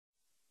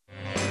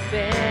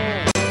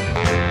been.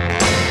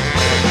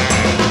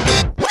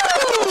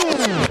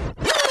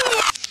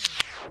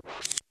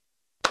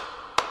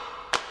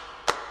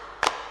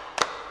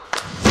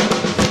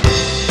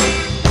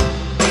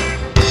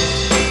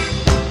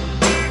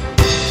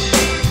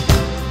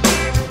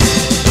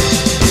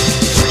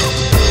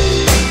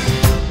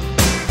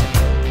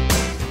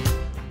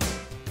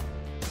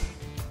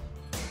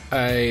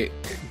 I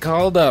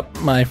called up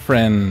my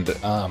friend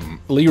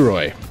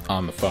Leroy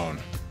on the phone.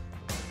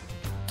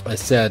 I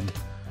said,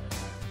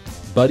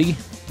 buddy,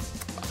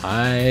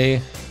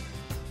 I'm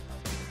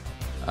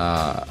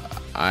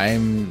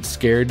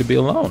scared to be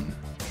alone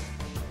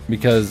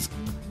because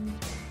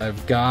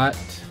I've got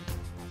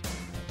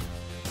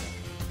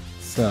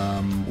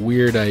some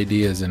weird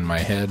ideas in my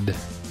head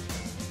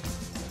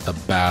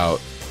about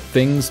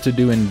things to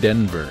do in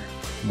Denver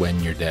when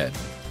you're dead.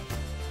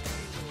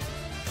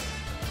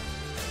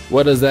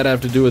 What does that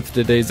have to do with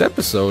today's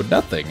episode?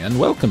 Nothing, and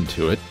welcome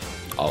to it.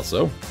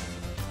 Also,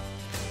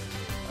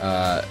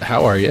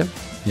 how are you?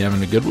 You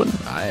having a good one?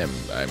 I'm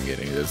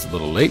getting this a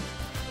little late,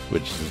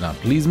 which does not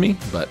please me,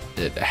 but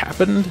it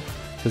happened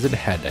because it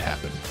had to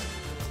happen.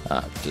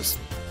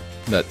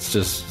 It's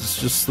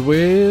just the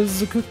way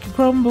the cookie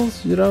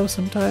crumbles. You know,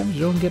 sometimes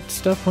you don't get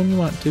stuff when you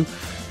want to.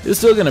 It's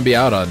still gonna be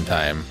out on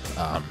time.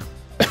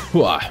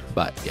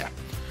 But yeah.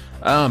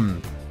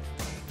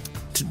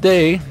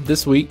 Today,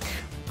 this week,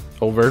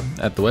 over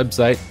at the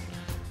website,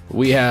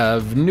 we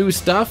have new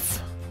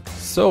stuff.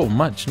 So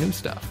much new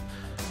stuff.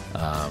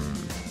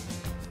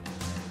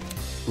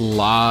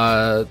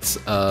 Lots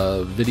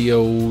of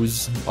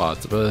videos,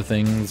 lots of other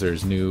things.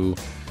 There's new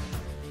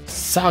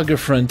Saga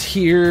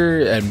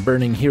Frontier and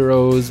Burning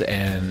Heroes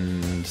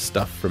and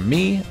stuff from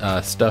me.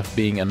 Stuff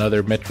being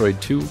another Metroid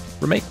 2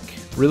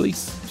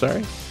 release.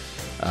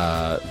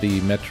 The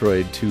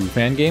Metroid 2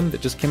 fan game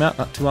that just came out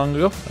not too long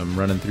ago. I'm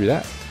running through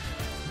that.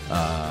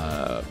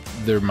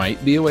 There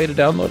might be a way to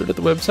download it at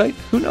the website.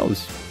 Who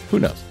knows?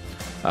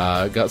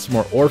 Got some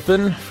more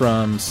Orphan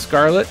from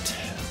Scarlet.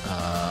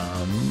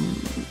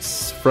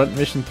 Front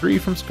Mission 3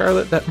 from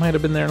Scarlet. That might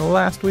have been there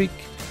last week.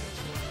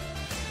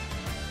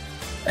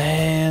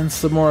 And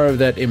some more of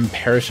that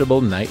imperishable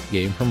night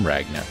game from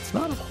Ragnar. It's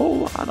not a whole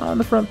lot on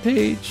the front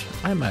page.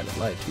 I might have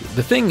lied to you.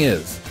 The thing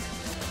is,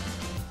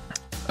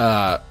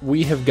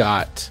 we have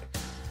got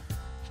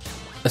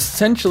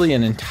essentially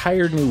an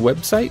entire new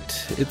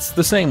website. It's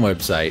the same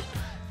website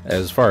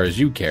as far as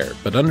you care,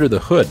 but under the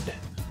hood,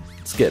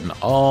 it's getting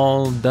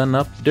all done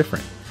up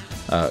different.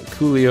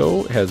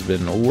 Coolio has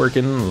been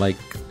working like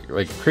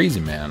a crazy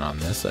man on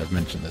this. I've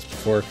mentioned this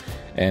before,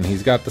 and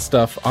he's got the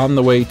stuff on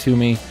the way to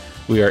me.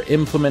 We are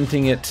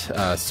implementing it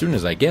as soon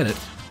as I get it,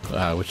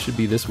 which should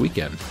be this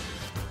weekend.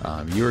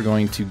 You are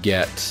going to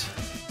get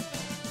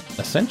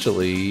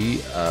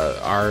essentially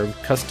our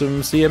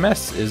custom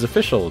CMS is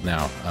official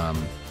now.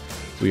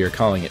 We are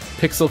calling it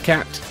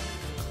Pixelcat.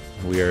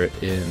 We are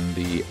in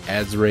the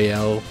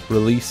Azrael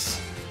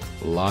release.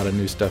 A lot of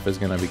new stuff is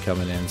going to be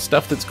coming in.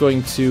 Stuff that's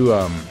going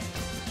to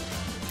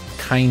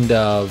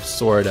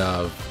sort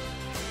of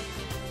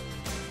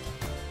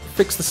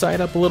fix the site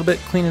up a little bit,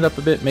 clean it up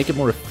a bit, make it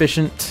more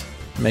efficient,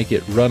 make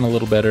it run a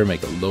little better,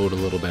 make it load a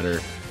little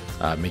better,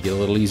 make it a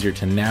little easier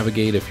to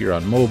navigate if you're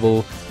on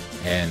mobile,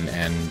 and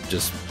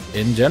just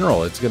in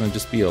general, it's going to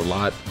just be a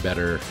lot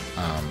better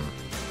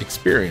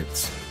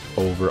experience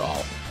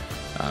overall.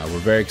 We're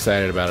very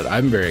excited about it.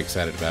 I'm very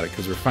excited about it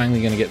because we're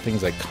finally going to get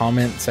things like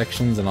comment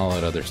sections and all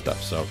that other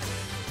stuff. So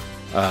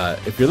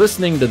if you're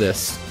listening to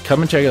this,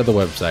 come and check out the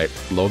website,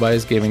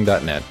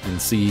 lowbiasgaming.net,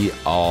 and see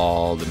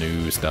all the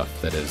new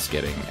stuff that is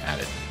getting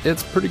added.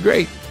 It's pretty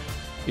great.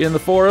 In the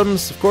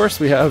forums, of course,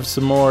 we have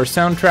some more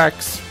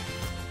soundtracks.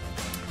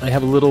 I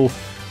have a little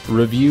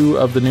review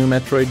of the new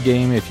Metroid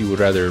game if you would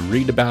rather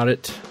read about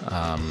it.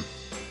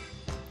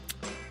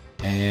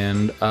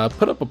 And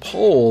put up a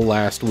poll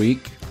last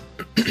week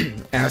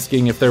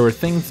asking if there were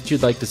things that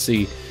you'd like to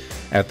see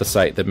at the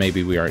site that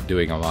maybe we aren't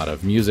doing a lot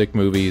of. Music,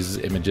 movies,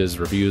 images,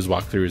 reviews,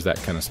 walkthroughs, that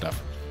kind of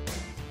stuff.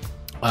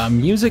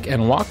 Music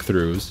and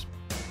walkthroughs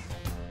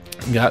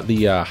got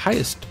the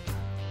highest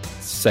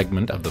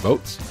segment of the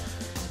votes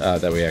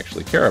that we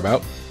actually care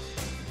about.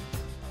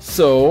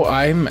 So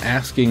I'm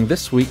asking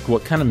this week,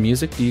 what kind of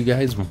music do you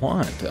guys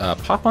want?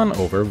 Pop on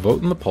over,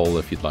 vote in the poll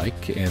if you'd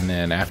like, and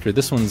then after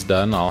this one's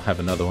done, I'll have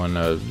another one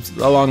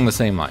along the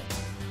same line.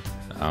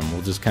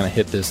 We'll just kind of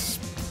hit this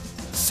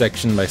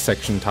section by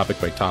section, topic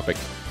by topic.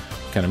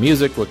 What kind of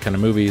music, what kind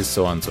of movies,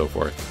 so on and so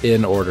forth,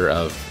 in order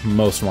of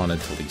most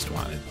wanted to least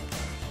wanted.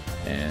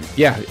 And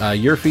yeah,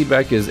 your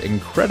feedback is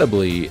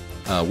incredibly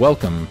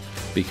welcome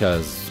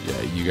because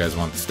you guys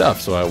want the stuff,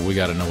 so we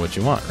got to know what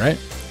you want, right?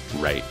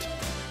 Right.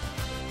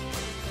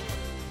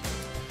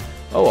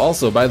 Oh,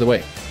 also, by the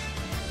way,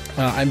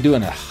 I'm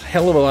doing a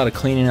hell of a lot of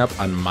cleaning up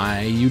on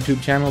my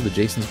YouTube channel, the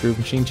Jason's Groove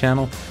Machine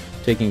channel,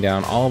 taking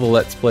down all the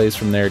Let's Plays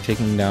from there,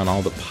 taking down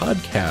all the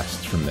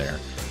podcasts from there.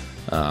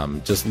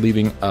 Just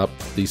leaving up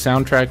the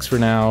soundtracks for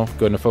now,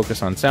 going to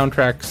focus on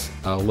soundtracks,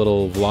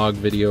 little vlog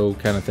video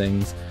kind of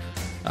things,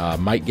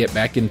 Might get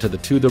back into the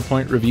To The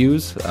Point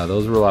reviews.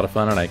 Those were a lot of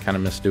fun, and I kind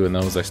of missed doing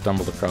those. I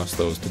stumbled across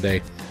those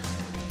today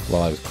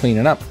while I was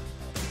cleaning up.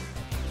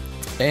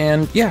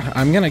 And yeah,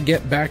 I'm going to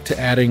get back to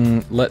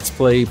adding Let's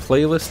Play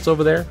playlists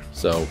over there,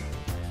 so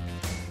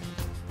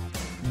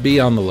be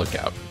on the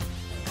lookout.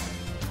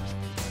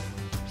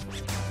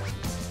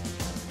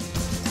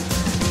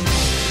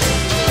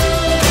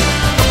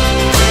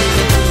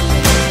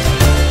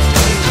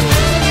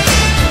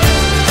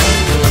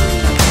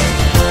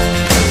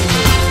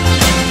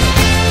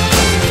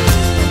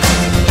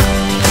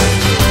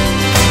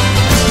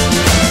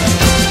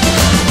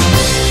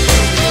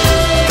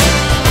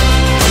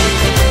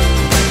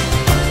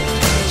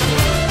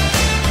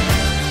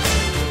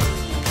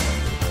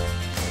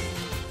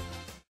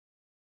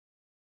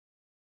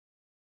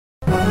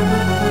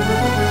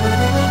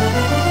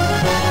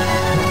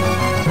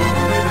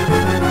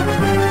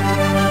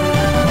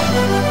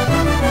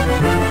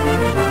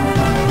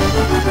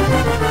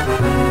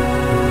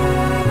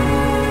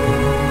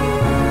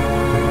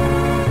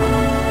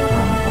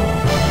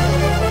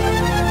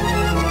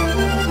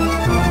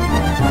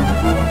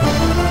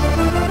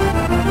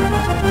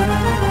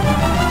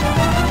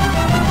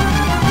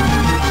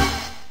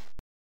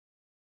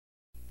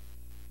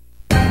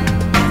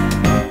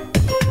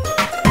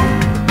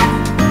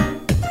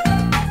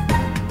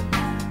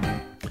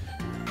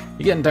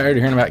 You getting tired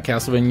of hearing about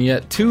Castlevania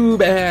yet? Too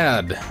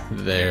bad!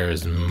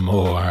 There's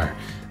more.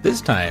 This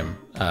time,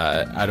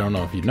 I don't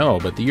know if you know,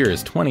 but the year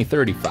is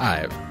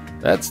 2035.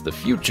 That's the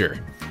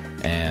future.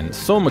 And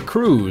Soma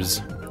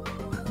Cruz,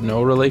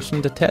 no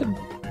relation to Ted,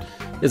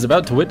 is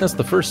about to witness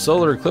the first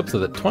solar eclipse of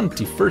the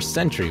 21st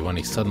century when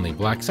he suddenly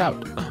blacks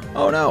out.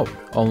 Oh no!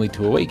 Only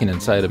to awaken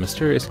inside a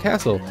mysterious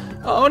castle.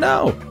 Oh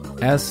no!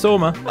 As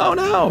Soma, oh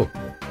no!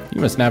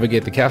 You must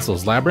navigate the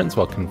castle's labyrinths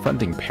while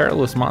confronting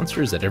perilous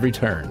monsters at every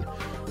turn.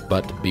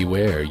 But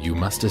beware, you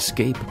must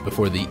escape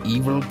before the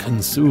evil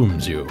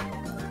consumes you.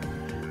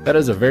 That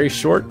is a very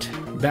short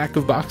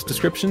back-of-box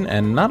description,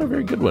 and not a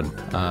very good one.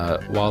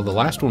 While the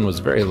last one was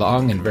very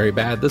long and very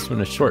bad, this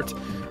one is short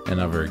and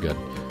not very good.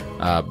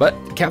 But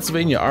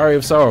Castlevania Aria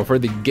of Sorrow for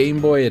the Game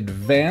Boy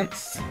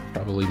Advance,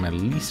 probably my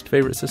least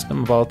favorite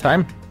system of all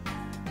time.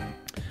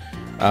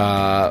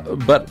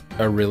 But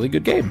a really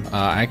good game.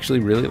 I actually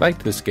really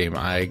liked this game.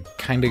 I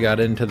kind of got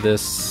into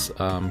this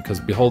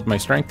because Behold My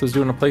Strength was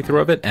doing a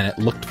playthrough of it, and it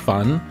looked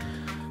fun.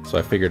 So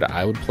I figured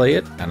I would play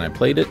it, and I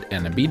played it,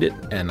 and I beat it,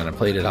 and then I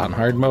played it on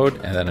hard mode,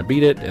 and then I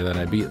beat it, and then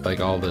I beat like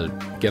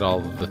get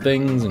all the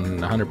things, and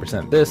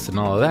 100% this, and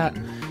all of that.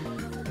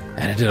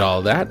 And I did all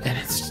of that, and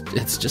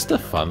it's just a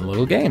fun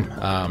little game.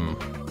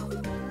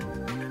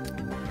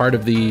 Part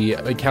of the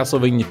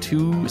Castlevania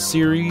 2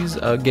 series,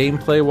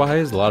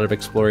 gameplay-wise, a lot of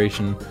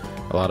exploration,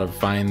 a lot of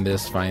find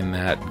this, find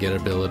that, get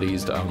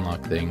abilities to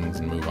unlock things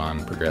and move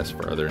on, progress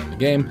further in the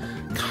game,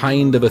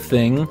 kind of a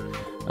thing.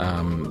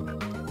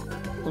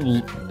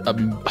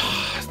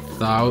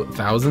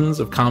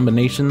 Thousands of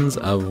combinations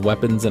of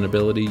weapons and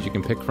abilities you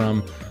can pick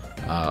from.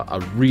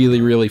 A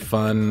really, really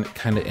fun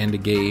kind of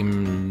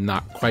end-of-game,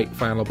 not quite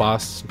final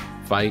boss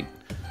fight.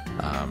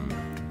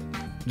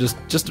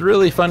 Just a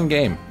really fun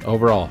game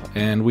overall,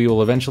 and we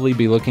will eventually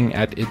be looking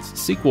at its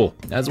sequel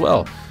as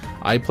well.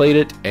 I played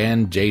it,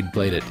 and Jade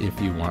played it, if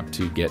you want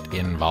to get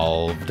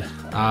involved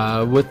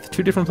with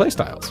two different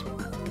playstyles.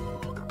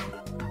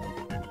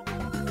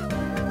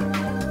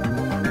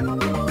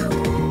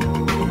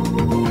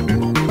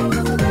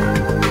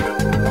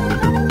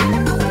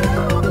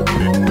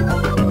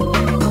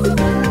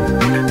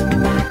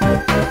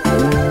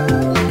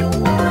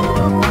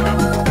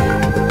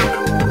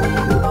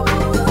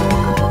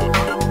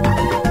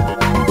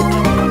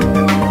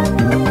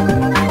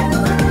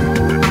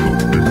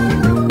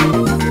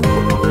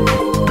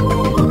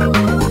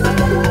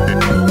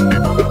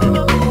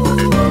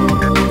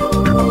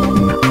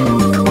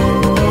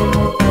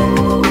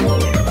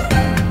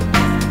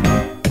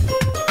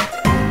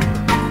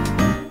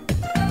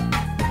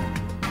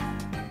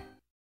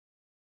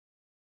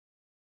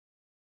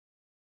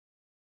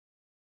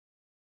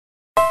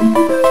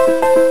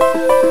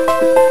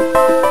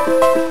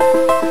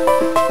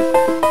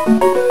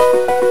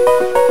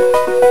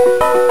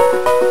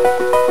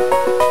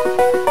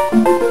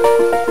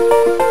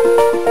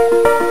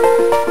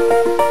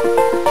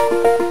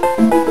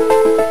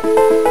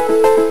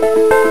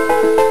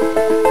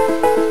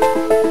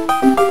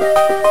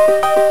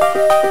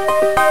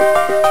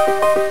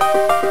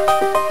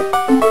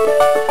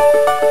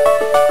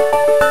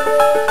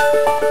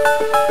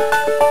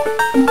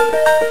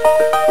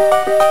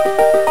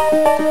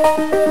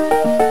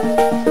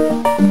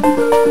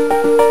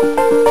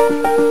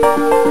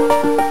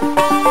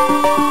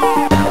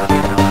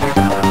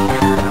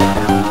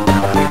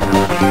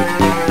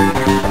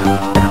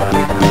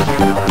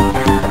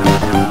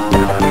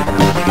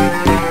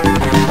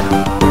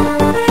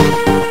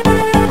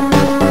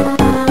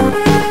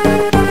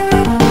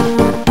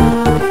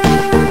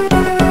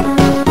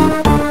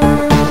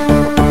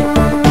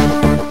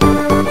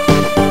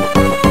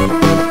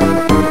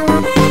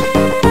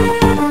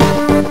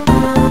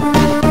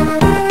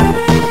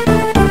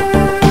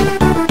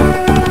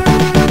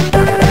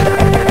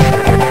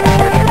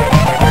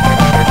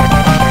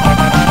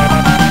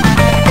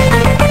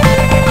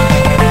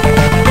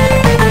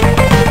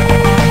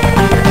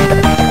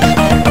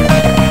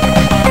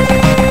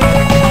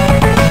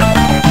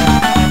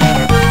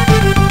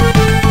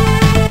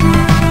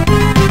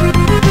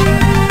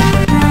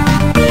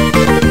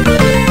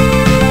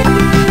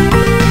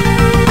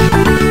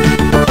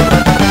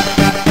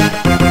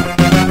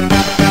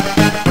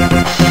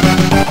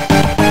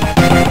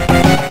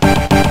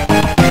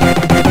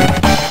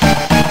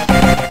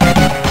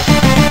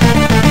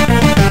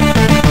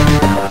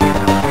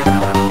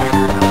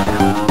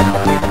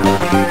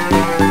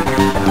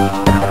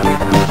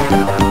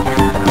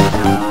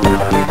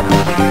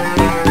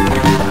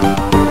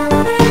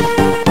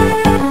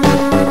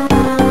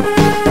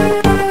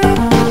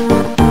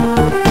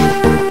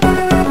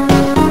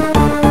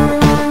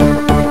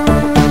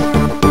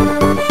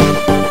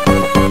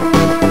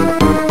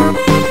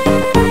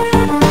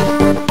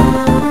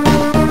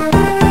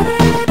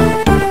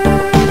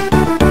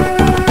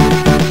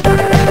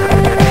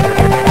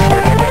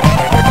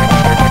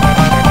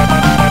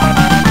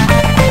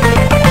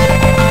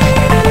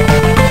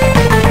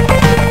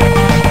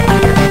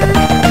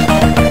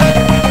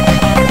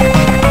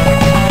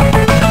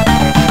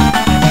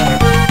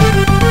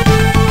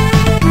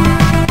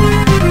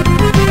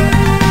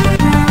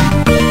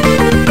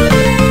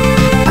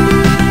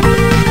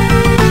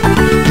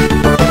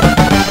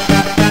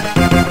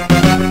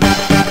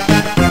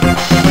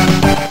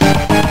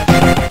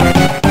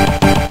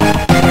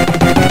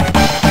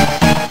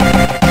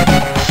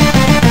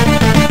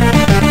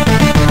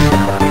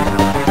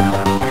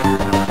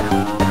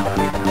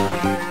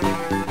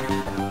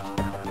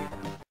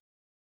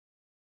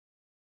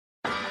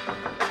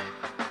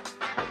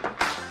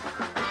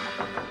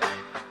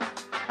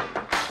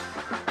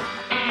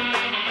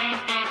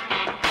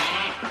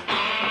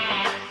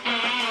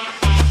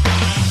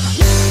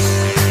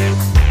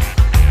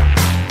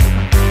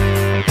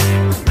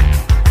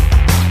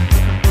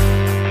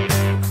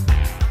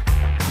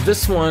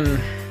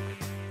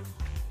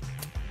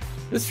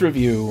 this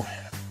review,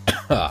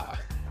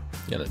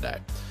 gonna die.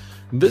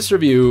 This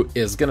review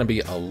is gonna be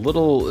a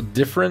little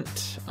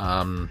different.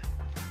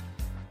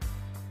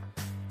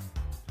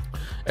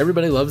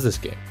 Everybody loves this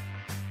game.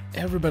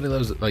 Everybody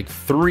loves it. Like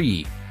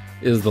 3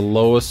 is the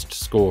lowest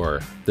score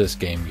this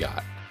game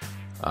got.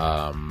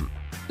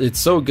 It's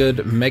so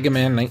good. Mega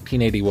Man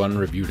 1981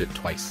 reviewed it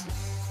twice,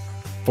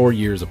 4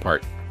 years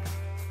apart.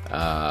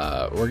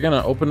 We're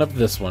gonna open up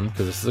this one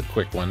because this is a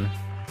quick one,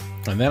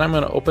 and then I'm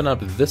gonna open up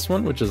this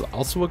one, which is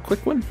also a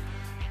quick one,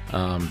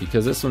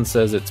 because this one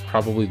says it's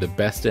probably the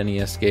best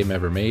NES game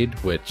ever made,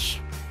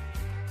 which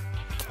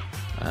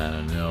I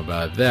don't know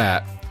about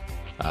that,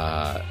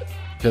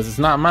 because it's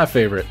not my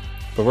favorite.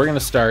 But we're gonna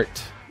start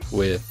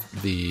with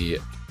the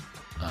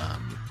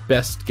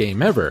best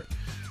game ever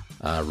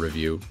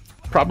review.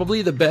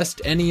 Probably the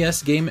best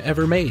NES game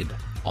ever made.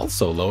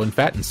 Also low in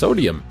fat and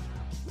sodium.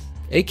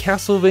 A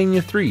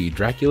Castlevania 3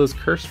 Dracula's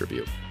Curse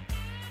review.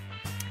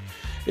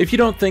 If you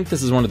don't think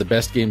this is one of the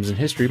best games in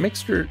history, make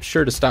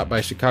sure to stop by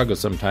Chicago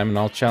sometime and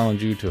I'll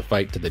challenge you to a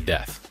fight to the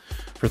death.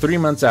 For 3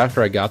 months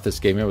after I got this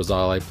game, it was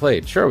all I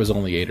played. Sure, I was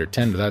only 8 or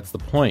 10, but that's the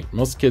point.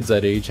 Most kids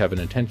that age have an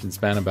attention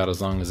span about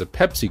as long as a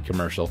Pepsi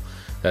commercial.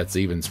 That's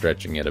even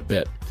stretching it a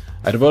bit.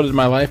 I devoted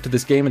my life to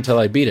this game until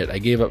I beat it. I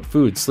gave up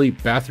food,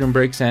 sleep, bathroom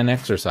breaks, and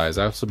exercise.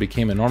 I also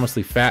became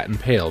enormously fat and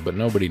pale, but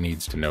nobody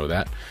needs to know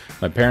that.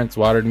 My parents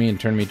watered me and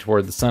turned me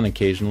toward the sun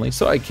occasionally,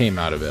 so I came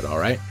out of it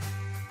alright.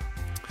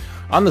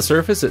 On the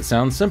surface, it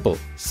sounds simple.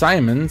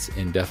 Simon's,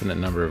 indefinite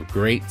number of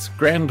greats,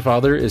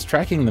 grandfather is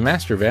tracking the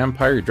master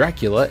vampire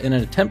Dracula in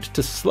an attempt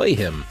to slay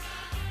him.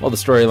 While the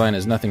storyline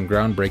is nothing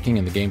groundbreaking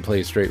and the gameplay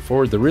is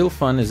straightforward, the real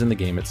fun is in the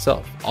game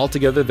itself.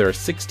 Altogether, there are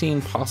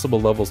 16 possible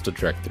levels to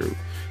trek through.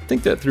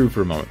 Think that through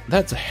for a moment.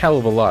 That's a hell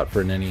of a lot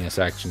for an NES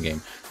action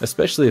game,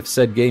 especially if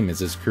said game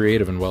is as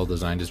creative and well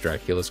designed as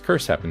Dracula's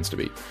Curse happens to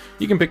be.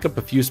 You can pick up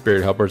a few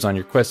spirit helpers on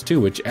your quest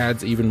too, which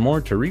adds even more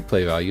to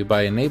replay value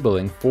by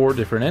enabling 4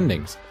 different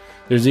endings.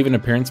 There's even an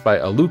appearance by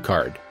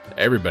Alucard.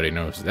 Everybody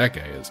knows who that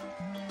guy is.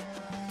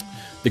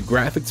 The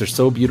graphics are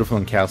so beautiful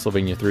in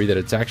Castlevania 3 that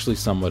it's actually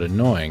somewhat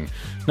annoying.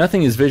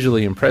 Nothing as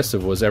visually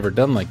impressive was ever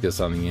done like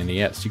this on the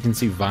NES. You can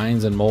see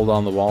vines and mold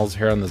on the walls,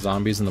 hair on the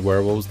zombies and the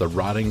werewolves, the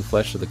rotting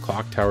flesh of the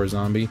clock tower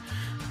zombie.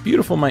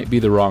 Beautiful might be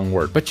the wrong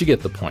word, but you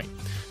get the point.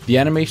 The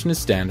animation is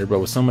standard, but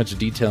with so much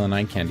detail and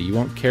eye candy, you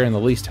won't care in the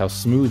least how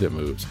smooth it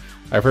moves.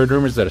 I've heard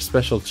rumors that a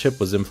special chip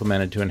was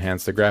implemented to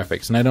enhance the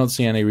graphics, and I don't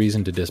see any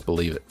reason to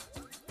disbelieve it.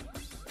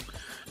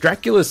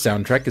 Dracula's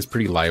soundtrack is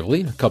pretty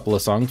lively. A couple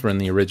of songs were in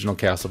the original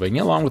Castlevania,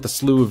 along with a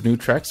slew of new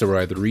tracks that were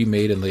either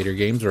remade in later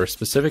games or are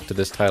specific to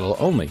this title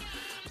only,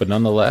 but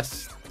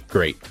nonetheless,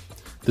 great.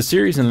 The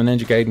series and the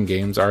Ninja Gaiden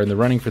games are in the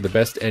running for the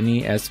best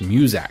NES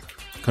Muzak.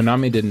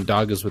 Konami didn't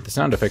dog us with the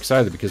sound effects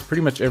either, because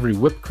pretty much every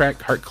whip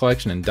crack, heart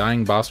collection, and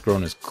dying boss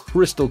groan is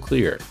crystal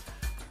clear.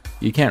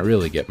 You can't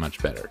really get much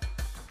better.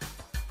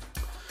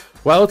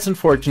 While it's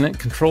unfortunate,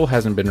 control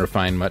hasn't been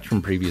refined much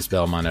from previous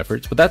Belmont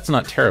efforts, but that's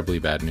not terribly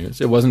bad news.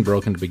 It wasn't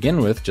broken to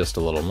begin with, just a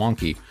little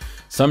wonky.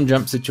 Some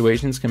jump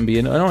situations can be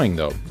annoying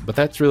though, but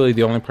that's really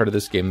the only part of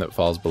this game that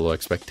falls below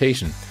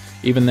expectation.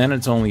 Even then,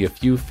 it's only a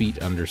few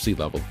feet under sea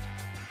level.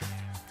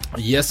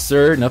 Yes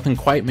sir, nothing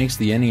quite makes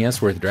the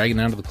NES worth dragging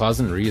out of the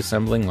closet and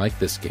reassembling like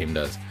this game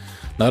does.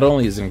 Not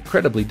only is it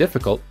incredibly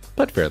difficult,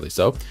 but fairly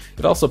so,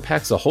 it also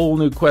packs a whole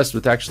new quest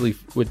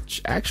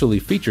which actually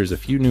features a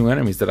few new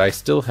enemies that I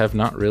still have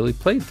not really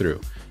played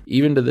through,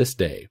 even to this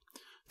day.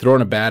 Throw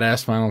in a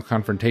badass final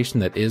confrontation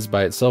that is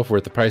by itself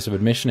worth the price of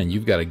admission and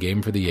you've got a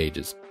game for the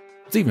ages.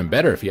 It's even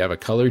better if you have a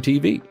color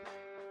TV.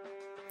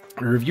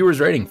 The reviewer's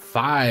rating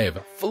 5.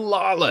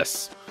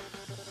 Flawless!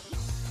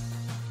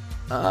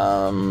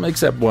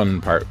 Except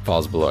one part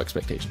falls below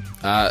expectation.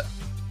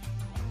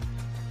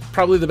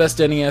 Probably the best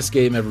NES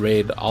game ever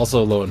made,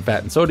 also low in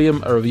fat and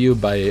sodium, a review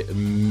by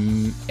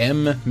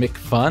M.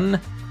 McFun,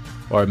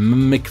 or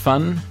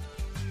McFun.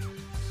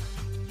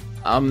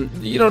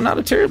 Not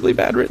a terribly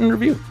bad written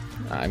review.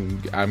 I'm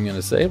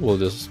gonna say, we'll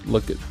just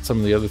look at some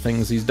of the other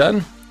things he's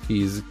done.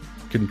 He's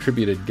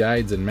contributed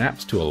guides and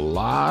maps to a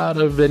lot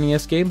of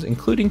NES games,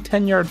 including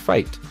 10 Yard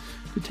Fight.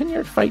 Did 10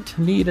 Yard Fight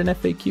need an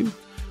FAQ?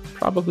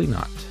 Probably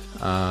not.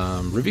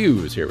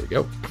 Reviews, here we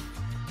go.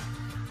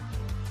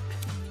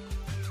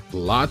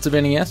 Lots of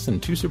NES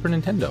and 2 Super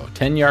Nintendo.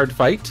 10 Yard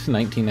Fight,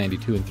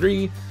 1992 and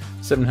 3.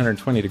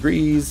 720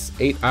 Degrees.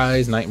 8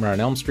 Eyes, Nightmare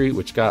on Elm Street,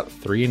 which got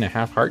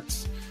 3.5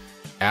 hearts.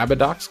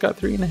 Abadox got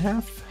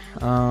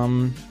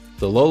 3.5.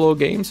 The Lolo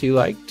games he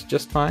liked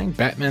just fine.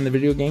 Batman the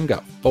video game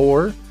got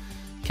 4.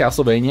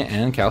 Castlevania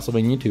and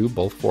Castlevania 2,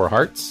 both 4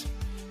 hearts.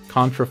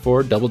 Contra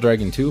 4, Double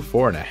Dragon 2,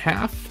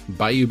 4.5.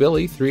 Bayou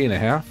Billy,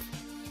 3.5.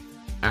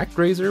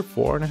 ActRaiser,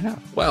 4.5.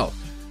 Well,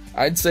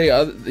 I'd say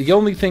the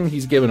only thing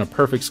he's given a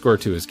perfect score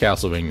to is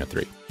Castlevania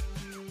 3.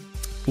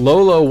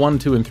 Lolo 1,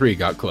 2, and 3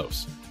 got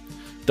close.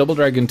 Double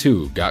Dragon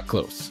 2 got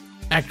close.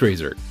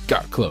 ActRaiser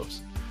got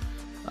close.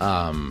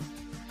 I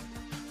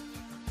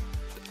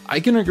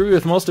can agree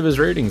with most of his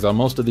ratings on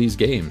most of these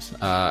games.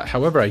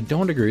 However, I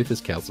don't agree with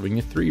his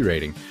Castlevania 3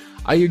 rating.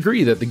 I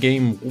agree that the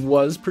game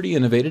was pretty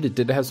innovative. It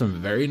did have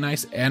some very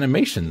nice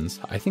animations.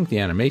 I think the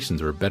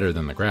animations were better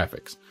than the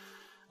graphics.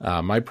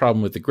 My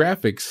problem with the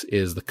graphics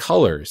is the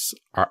colors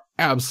are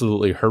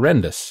absolutely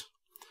horrendous.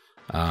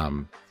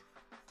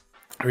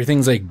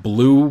 Everything's like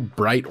blue,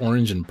 bright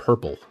orange, and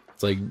purple.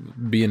 It's like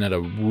being at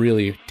a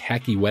really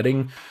tacky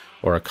wedding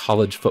or a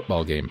college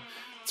football game.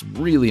 It's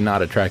really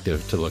not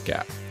attractive to look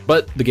at.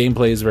 But the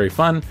gameplay is very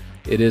fun.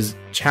 It is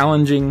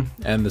challenging,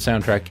 and the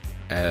soundtrack,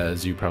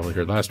 as you probably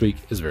heard last week,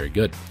 is very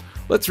good.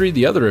 Let's read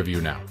the other review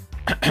now.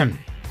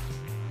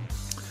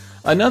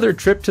 Another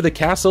trip to the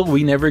castle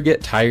we never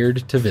get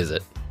tired to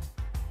visit.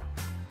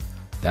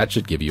 That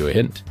should give you a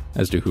hint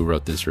as to who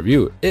wrote this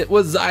review. It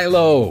was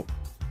Xylo!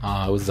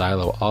 It was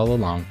Xylo all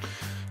along.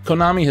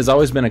 Konami has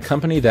always been a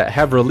company that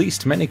have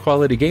released many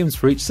quality games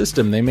for each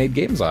system they made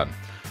games on.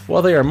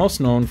 While they are most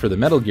known for the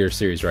Metal Gear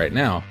series right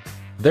now,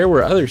 there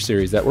were other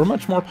series that were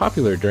much more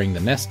popular during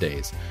the NES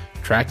days.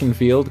 Track and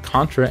Field,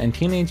 Contra, and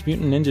Teenage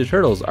Mutant Ninja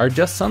Turtles are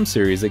just some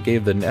series that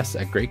gave the NES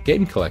a great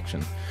game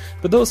collection,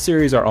 but those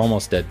series are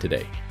almost dead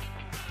today.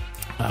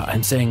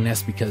 I'm saying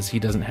NES because he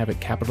doesn't have it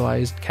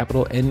capitalized,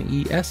 capital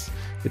N-E-S.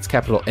 It's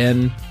capital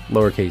N,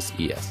 lowercase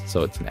e-s,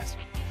 so it's NES.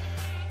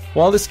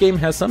 While this game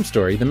has some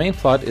story, the main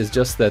plot is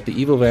just that the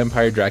evil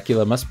vampire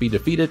Dracula must be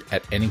defeated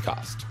at any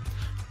cost.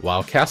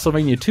 While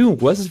Castlevania 2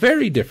 was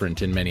very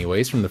different in many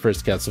ways from the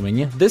first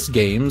Castlevania, this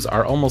games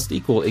are almost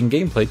equal in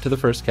gameplay to the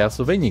first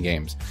Castlevania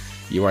games.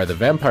 You are the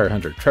vampire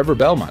hunter Trevor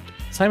Belmont,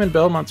 Simon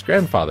Belmont's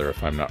grandfather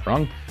if I'm not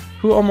wrong,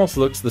 who almost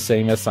looks the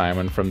same as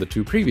Simon from the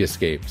two previous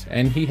games,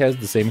 and he has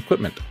the same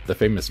equipment, the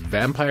famous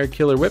Vampire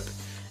Killer Whip,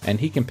 and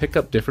he can pick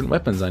up different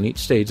weapons on each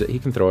stage that he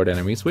can throw at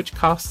enemies, which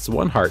costs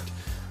 1 heart,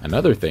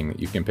 another thing that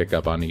you can pick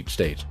up on each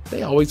stage.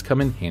 They always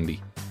come in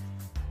handy.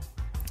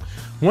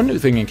 One new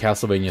thing in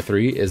Castlevania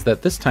 3 is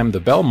that this time the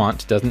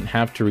Belmont doesn't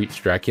have to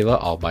reach Dracula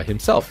all by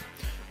himself.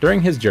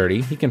 During his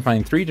journey, he can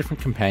find 3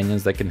 different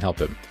companions that can help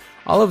him.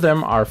 All of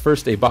them are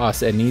first a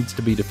boss and needs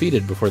to be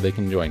defeated before they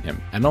can join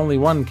him, and only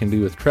one can be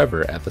with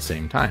Trevor at the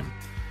same time.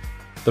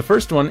 The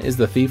first one is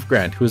the thief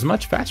Grant, who is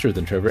much faster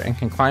than Trevor and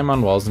can climb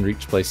on walls and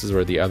reach places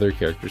where the other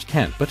characters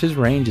can't, but his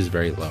range is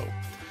very low.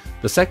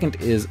 The second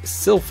is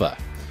Silpha.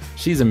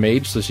 She's a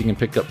mage, so she can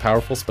pick up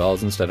powerful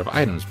spells instead of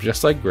items.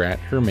 Just like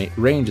Grant, her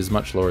range is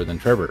much lower than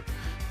Trevor.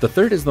 The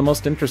third is the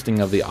most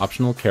interesting of the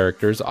optional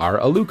characters, are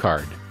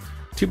Alucard.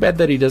 Too bad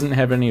that he doesn't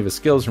have any of his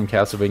skills from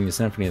Castlevania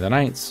Symphony of the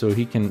Night, so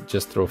he can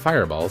just throw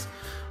fireballs.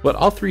 What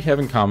all 3 have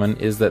in common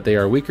is that they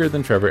are weaker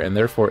than Trevor, and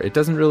therefore it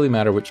doesn't really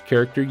matter which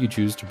character you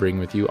choose to bring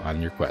with you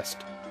on your quest.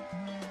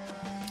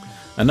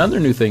 Another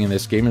new thing in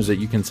this game is that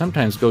you can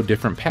sometimes go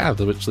different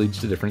paths, which leads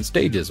to different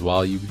stages.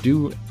 While you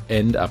do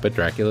end up at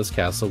Dracula's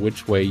castle,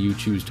 which way you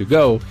choose to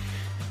go,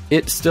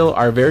 it still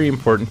are very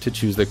important to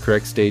choose the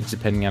correct stage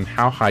depending on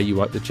how high you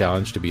want the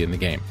challenge to be in the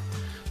game.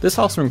 This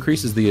also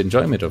increases the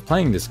enjoyment of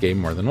playing this game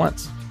more than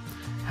once.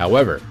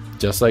 However,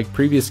 just like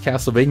previous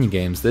Castlevania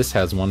games, this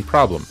has one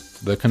problem: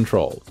 the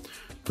control.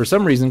 For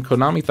some reason,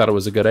 Konami thought it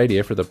was a good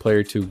idea for the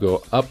player to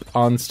go up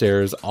on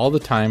stairs all the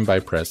time by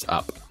press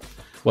up.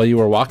 While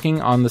you are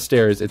walking on the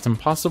stairs, it's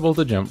impossible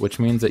to jump, which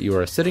means that you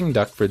are a sitting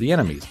duck for the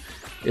enemies.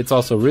 It's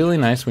also really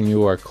nice when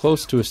you are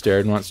close to a stair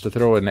and wants to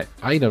throw in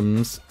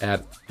items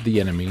at the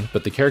enemy,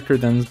 but the character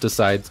then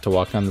decides to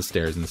walk on the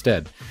stairs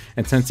instead.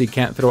 And since he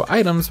can't throw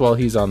items while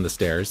he's on the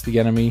stairs, the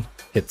enemy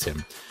hits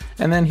him,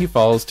 and then he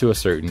falls to a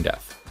certain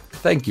death.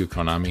 Thank you,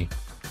 Konami.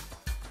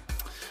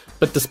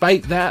 But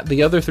despite that,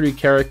 the other 3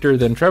 characters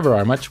than Trevor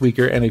are much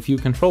weaker and a few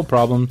control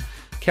problems.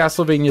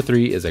 Castlevania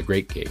 3 is a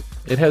great game.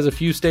 It has a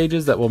few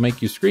stages that will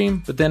make you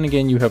scream, but then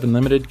again you have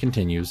unlimited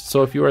continues,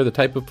 so if you are the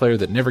type of player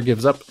that never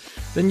gives up,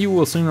 then you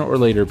will sooner or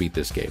later beat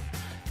this game.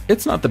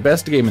 It's not the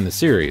best game in the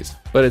series,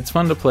 but it's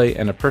fun to play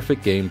and a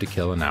perfect game to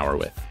kill an hour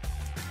with.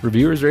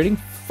 Reviewers rating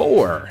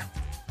 4.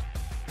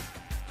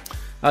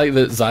 I like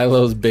that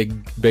Xylo's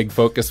big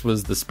focus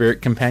was the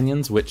spirit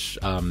companions, which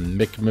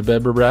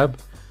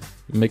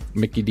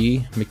Mickey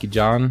D, Mickey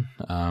John,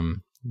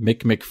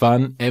 Mick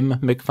McFun, M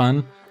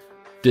McFun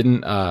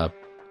didn't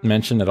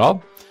mention at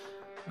all.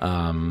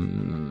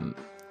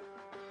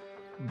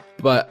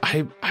 But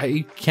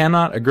I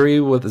cannot agree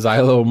with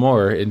Xylo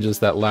more in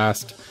just that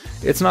last.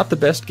 It's not the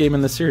best game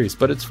in the series,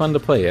 but it's fun to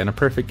play and a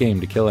perfect game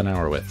to kill an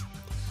hour with.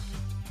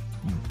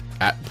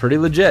 Pretty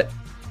legit.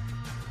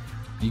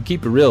 You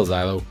keep it real,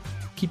 Xylo.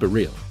 Keep it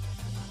real.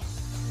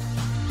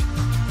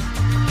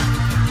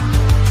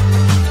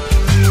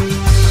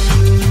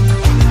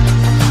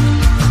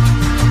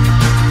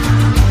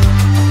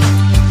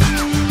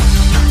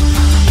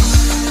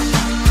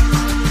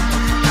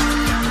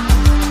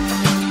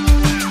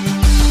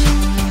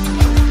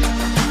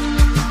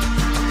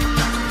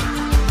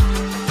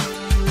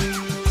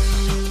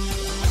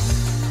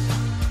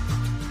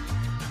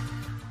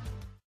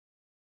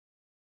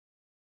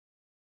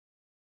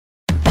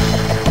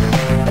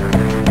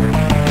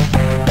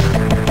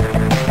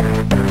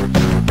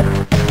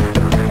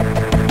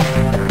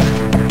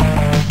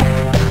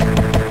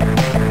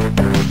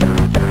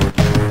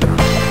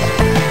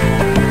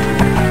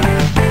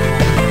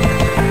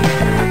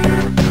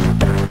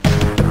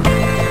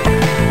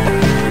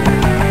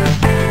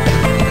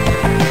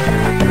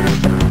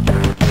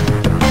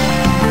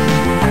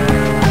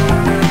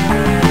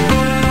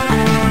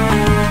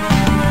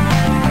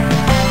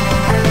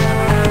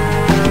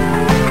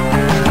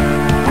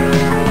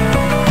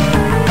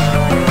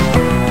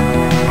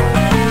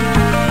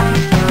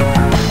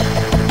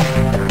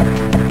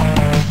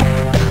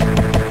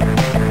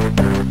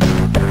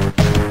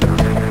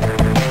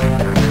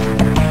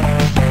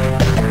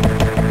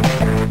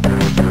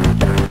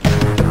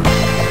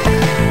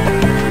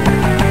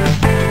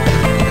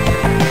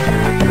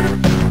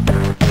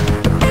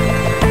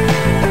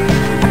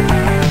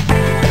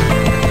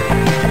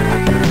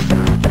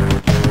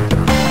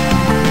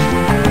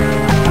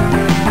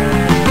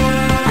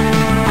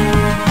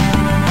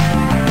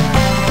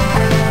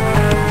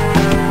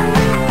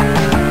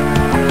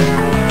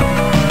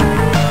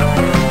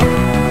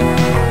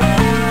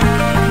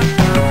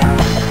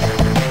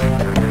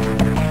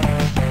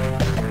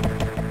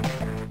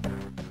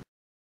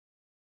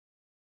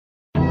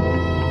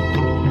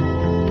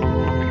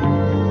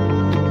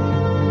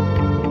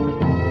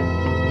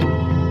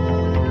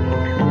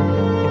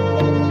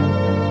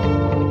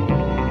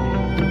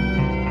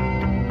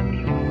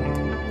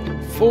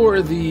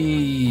 For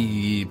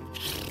the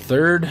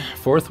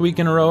fourth week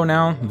in a row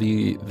now,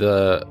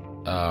 the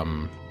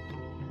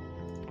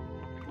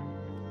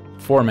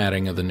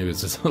formatting of the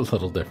news is a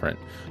little different.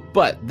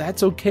 But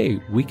that's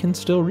okay. We can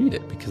still read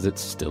it because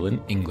it's still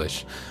in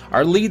English.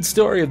 Our lead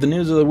story of the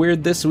news of the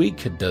weird this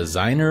week,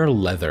 designer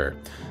leather.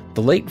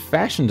 The late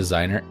fashion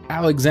designer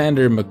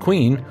Alexander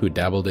McQueen, who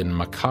dabbled in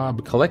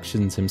macabre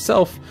collections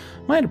himself,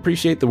 might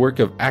appreciate the work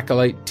of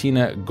acolyte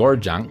Tina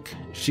Gorjanc.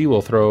 She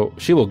will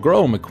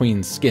grow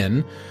McQueen's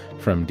skin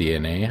from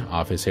DNA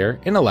off his hair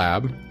in a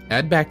lab,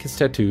 add back his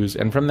tattoos,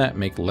 and from that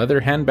make leather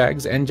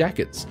handbags and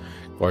jackets.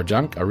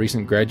 Gorjanc, a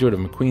recent graduate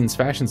of McQueen's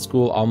fashion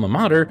school alma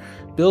mater,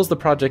 bills the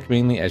project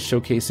mainly as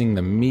showcasing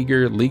the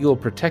meager legal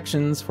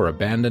protections for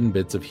abandoned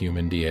bits of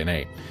human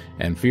DNA,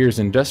 and fears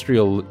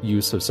industrial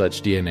use of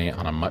such DNA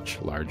on a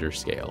much larger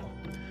scale.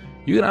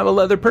 You can have a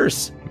leather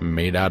purse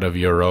made out of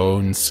your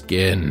own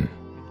skin.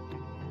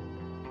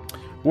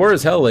 War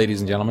is hell,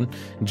 ladies and gentlemen.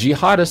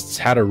 Jihadists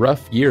had a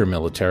rough year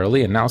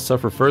militarily and now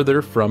suffer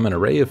further from an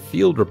array of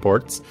field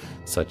reports,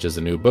 such as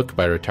a new book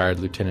by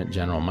retired Lieutenant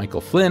General Michael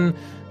Flynn,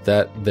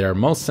 that their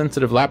most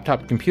sensitive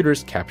laptop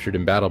computers captured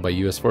in battle by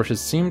U.S. forces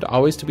seemed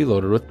always to be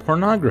loaded with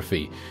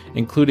pornography,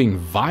 including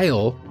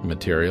vile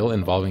material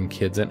involving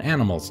kids and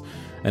animals.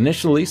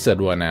 Initially,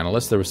 said one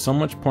analyst, there was so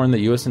much porn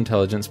that U.S.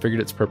 intelligence figured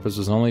its purpose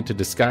was only to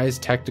disguise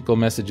tactical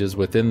messages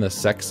within the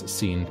sex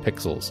scene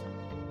pixels.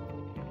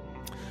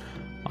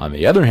 On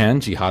the other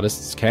hand,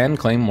 jihadists can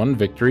claim one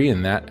victory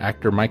in that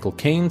actor Michael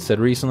Caine said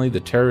recently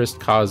the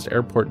terrorist-caused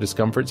airport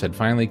discomforts had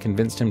finally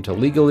convinced him to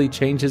legally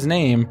change his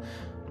name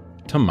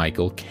to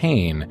Michael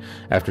Caine,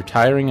 after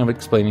tiring of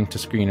explaining to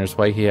screeners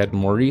why he had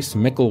Maurice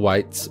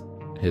Micklewhite's,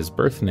 his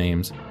birth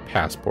name's,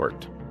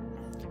 passport.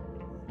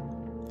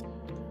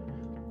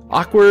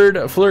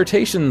 Awkward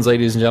flirtations,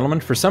 ladies and gentlemen.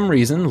 For some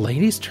reason,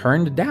 ladies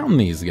turned down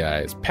these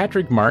guys.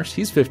 Patrick Marsh,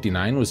 he's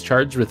 59, was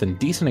charged with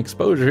indecent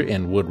exposure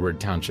in Woodward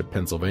Township,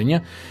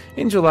 Pennsylvania,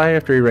 in July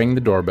after he rang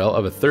the doorbell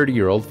of a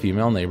 30-year-old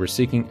female neighbor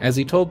seeking, as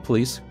he told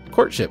police,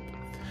 courtship.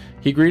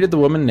 He greeted the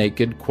woman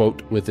naked,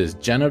 quote, with his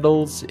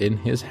genitals in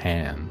his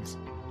hands.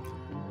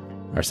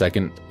 Our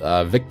second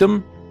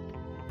victim,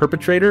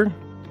 perpetrator,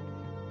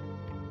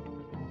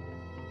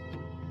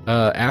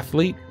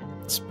 athlete,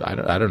 I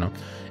don't know.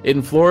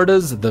 In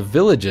Florida's The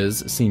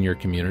Villages senior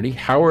community,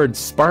 Howard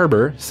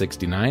Sparber,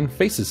 69,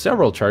 faces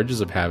several charges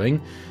of having,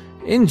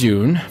 in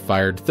June,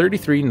 fired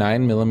 33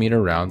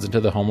 9mm rounds into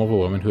the home of a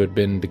woman who had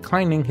been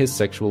declining his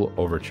sexual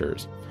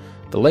overtures.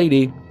 The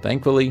lady,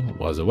 thankfully,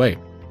 was away.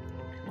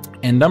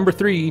 And number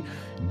 3,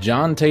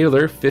 John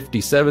Taylor,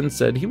 57,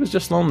 said he was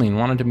just lonely and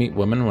wanted to meet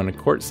women when a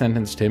court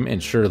sentenced him in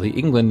Shirley,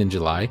 England in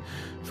July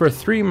for a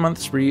 3-month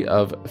spree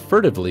of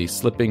furtively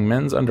slipping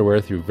men's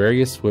underwear through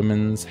various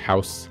women's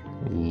house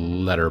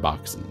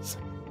letterboxes.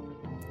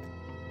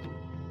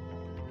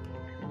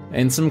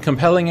 And some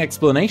compelling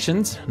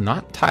explanations,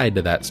 not tied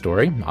to that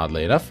story,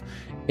 oddly enough.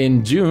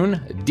 In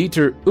June,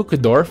 Dieter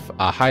Uchtdorf,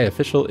 a high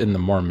official in the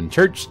Mormon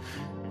Church,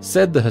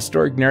 said the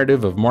historic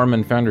narrative of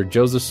Mormon founder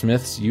Joseph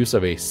Smith's use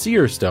of a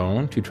seer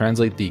stone to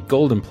translate the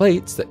golden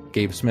plates that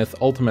gave Smith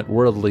ultimate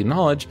worldly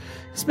knowledge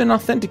has been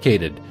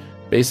authenticated,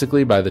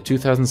 basically by the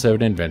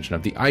 2007 invention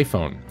of the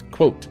iPhone.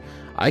 Quote,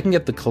 I can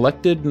get the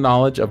collected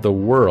knowledge of the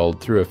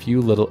world through a few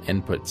little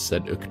inputs,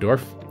 said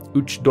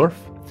Uchtdorf,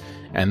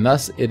 and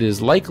thus it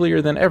is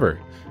likelier than ever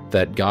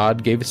that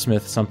God gave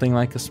Smith something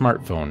like a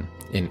smartphone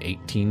in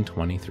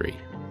 1823.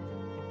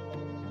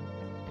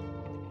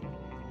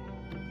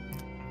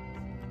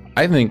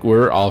 I think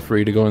we're all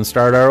free to go and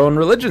start our own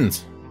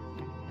religions.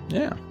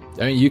 Yeah.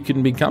 I mean, you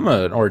can become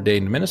an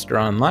ordained minister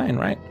online,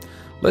 right?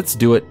 Let's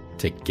do it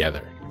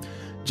together.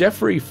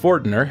 Jeffrey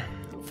Fortier,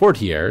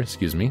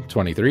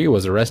 23,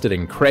 was arrested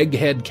in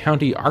Craighead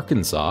County,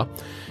 Arkansas,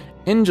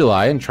 in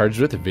July and charged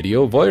with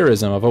video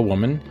voyeurism of a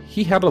woman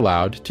he had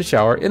allowed to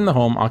shower in the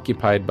home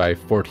occupied by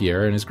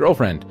Fortier and his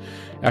girlfriend.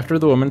 After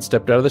the woman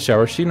stepped out of the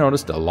shower, she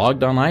noticed a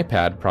logged-on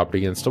iPad propped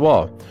against a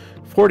wall.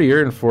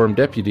 Fortier informed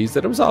deputies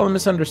that it was all a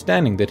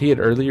misunderstanding, that he had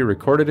earlier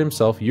recorded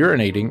himself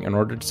urinating in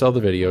order to sell the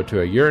video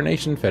to a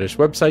urination fetish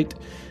website,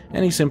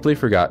 and he simply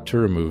forgot to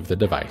remove the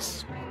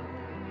device.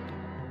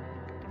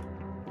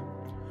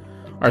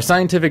 Our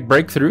scientific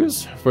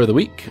breakthroughs for the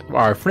week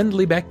are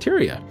friendly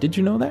bacteria. Did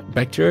you know that?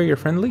 Bacteria are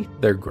friendly?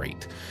 They're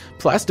great.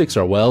 Plastics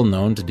are well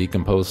known to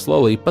decompose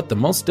slowly, but the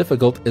most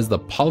difficult is the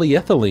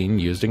polyethylene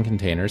used in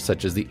containers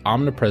such as the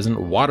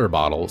omnipresent water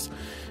bottles.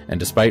 And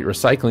despite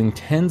recycling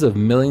tens of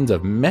millions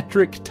of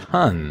metric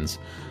tons,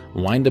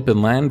 wind up in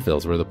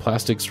landfills where the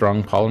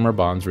plastic-strong polymer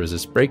bonds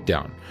resist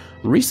breakdown.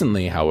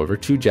 Recently, however,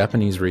 2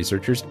 Japanese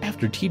researchers,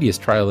 after tedious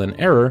trial and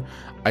error,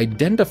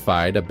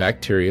 identified a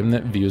bacterium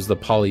that views the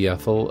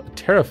polyethyl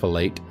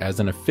terephthalate as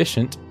an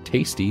efficient,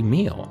 tasty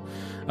meal.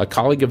 A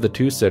colleague of the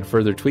 2 said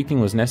further tweaking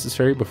was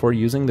necessary before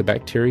using the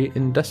bacteria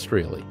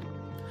industrially.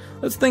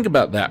 Let's think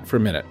about that for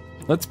a minute.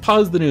 Let's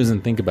pause the news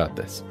and think about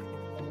this.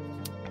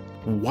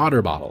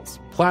 Water bottles,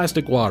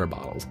 plastic water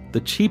bottles,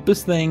 the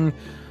cheapest thing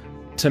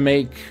to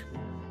make,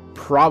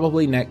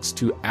 probably next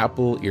to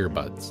Apple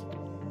earbuds.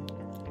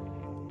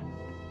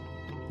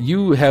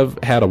 You have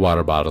had a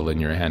water bottle in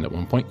your hand at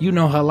one point. You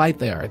know how light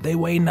they are. They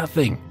weigh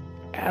nothing.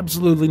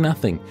 Absolutely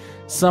nothing.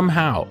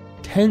 Somehow,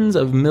 tens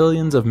of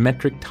millions of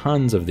metric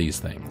tons of these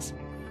things.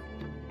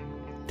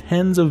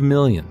 Tens of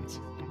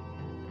millions.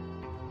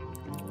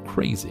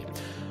 Crazy.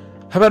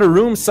 How about a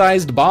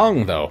room-sized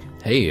bong, though?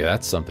 Hey,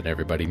 that's something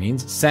everybody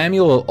needs.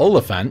 Samuel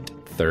Oliphant,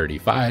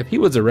 35. He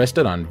was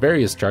arrested on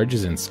various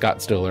charges in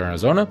Scottsdale,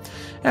 Arizona,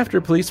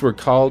 after police were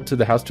called to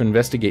the house to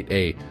investigate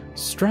a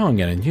strong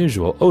and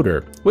unusual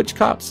odor, which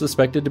cops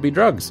suspected to be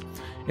drugs.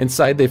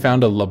 Inside, they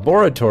found a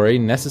laboratory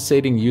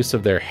necessitating use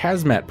of their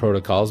hazmat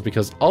protocols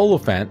because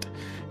Oliphant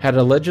had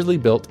allegedly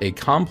built a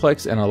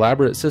complex and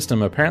elaborate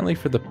system apparently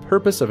for the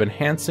purpose of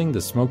enhancing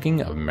the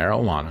smoking of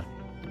marijuana.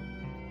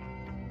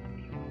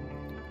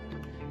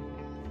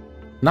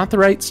 Not the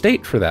right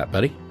state for that,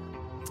 buddy.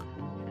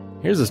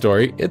 Here's a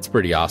story. It's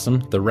pretty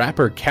awesome. The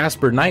rapper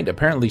Casper Knight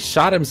apparently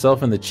shot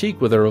himself in the cheek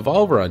with a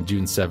revolver on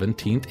June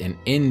 17th in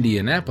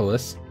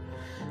Indianapolis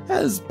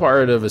as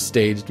part of a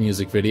staged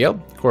music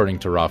video, according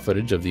to raw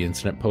footage of the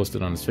incident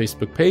posted on his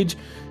Facebook page.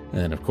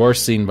 And of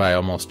course, seen by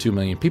almost 2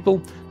 million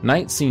people.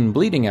 Knight, seen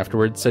bleeding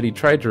afterwards, said he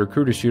tried to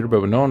recruit a shooter,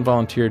 but when no one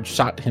volunteered,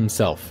 shot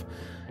himself.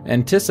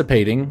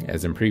 Anticipating,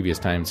 as in previous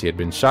times he had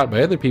been shot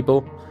by other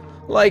people,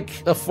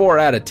 like a 4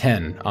 out of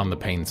 10 on the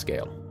pain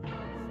scale.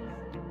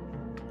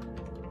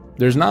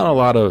 There's not a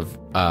lot of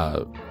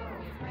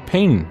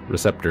pain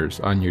receptors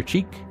on your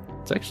cheek.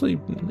 It's actually,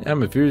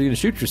 if you're going to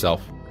shoot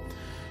yourself.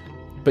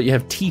 But you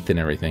have teeth and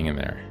everything in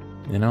there.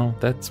 You know,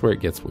 that's where it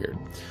gets weird.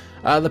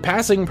 The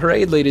passing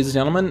parade, ladies and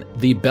gentlemen.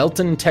 The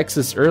Belton,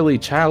 Texas Early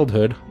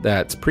Childhood,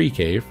 that's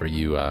pre-K for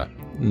you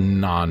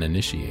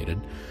non-initiated.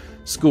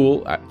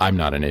 School, I'm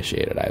not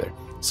initiated either.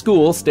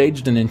 School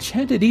staged an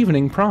enchanted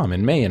evening prom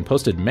in May and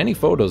posted many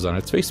photos on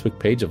its Facebook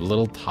page of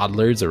little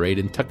toddlers arrayed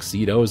in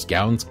tuxedos,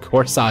 gowns,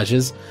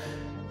 corsages,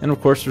 and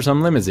of course for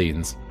some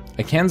limousines.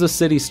 A Kansas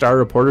City Star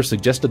reporter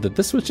suggested that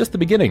this was just the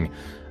beginning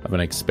of an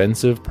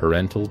expensive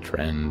parental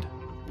trend.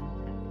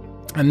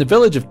 And the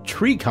village of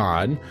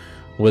Trecon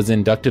was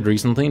inducted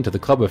recently into the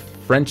Club of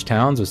French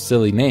Towns with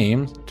Silly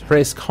Names.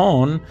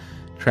 Trescon,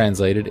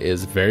 translated,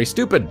 is very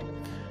stupid.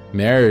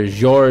 Mayor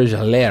Georges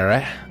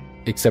Lere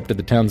accepted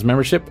the town's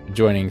membership,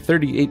 joining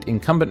 38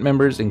 incumbent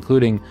members,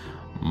 including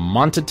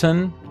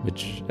Monteton,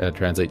 which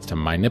translates to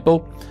my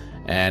nipple,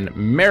 and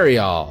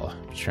Marial,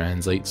 which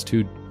translates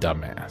to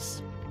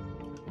dumbass.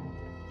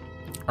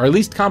 Our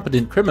least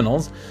competent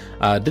criminals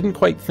didn't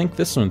quite think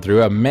this one through.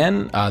 The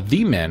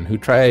men who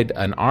tried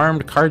an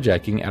armed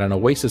carjacking at an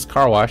Oasis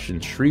car wash in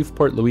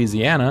Shreveport,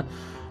 Louisiana,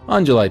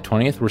 on July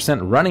 20th, were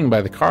sent running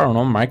by the car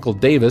owner, Michael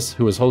Davis,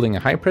 who was holding a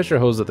high-pressure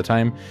hose at the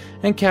time,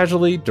 and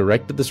casually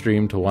directed the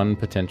stream to one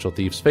potential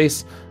thief's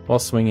face while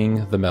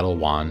swinging the metal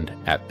wand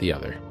at the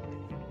other.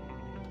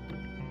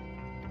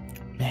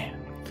 Man.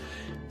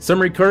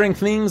 Some recurring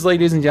themes,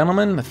 ladies and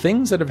gentlemen,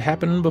 things that have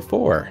happened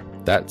before.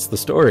 That's the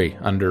story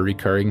under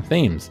recurring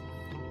themes.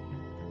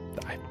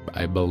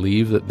 I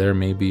believe that there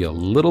may be a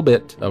little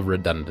bit of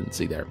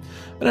redundancy there.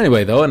 But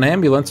anyway, though, an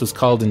ambulance was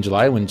called in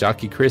July when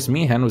jockey Chris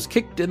Meehan was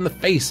kicked in the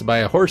face by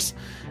a horse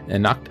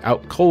and knocked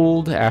out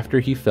cold after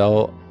he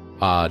fell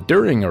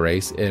during a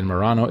race in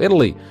Murano,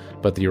 Italy.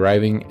 But the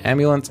arriving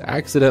ambulance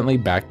accidentally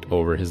backed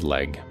over his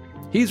leg.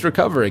 He's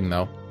recovering,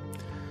 though.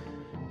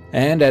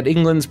 And at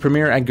England's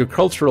premier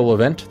agricultural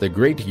event, the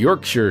Great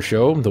Yorkshire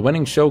Show, the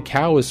winning show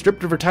cow was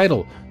stripped of her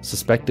title,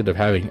 suspected of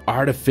having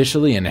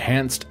artificially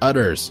enhanced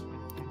udders.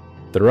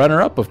 The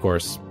runner-up, of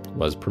course,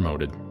 was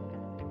promoted.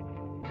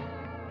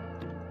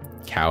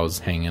 Cows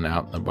hanging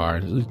out in the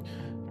bar.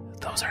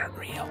 Those aren't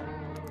real.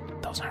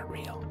 Those aren't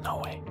real.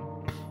 No way.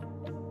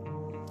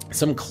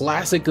 Some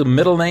classic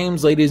middle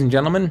names, ladies and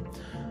gentlemen.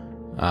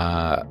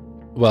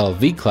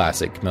 The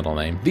classic middle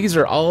name. These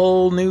are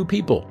all new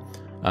people.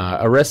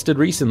 Arrested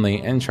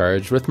recently and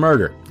charged with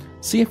murder.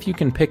 See if you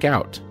can pick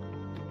out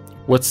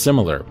what's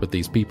similar with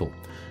these people.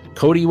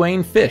 Cody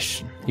Wayne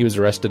Fish. He was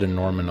arrested in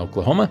Norman,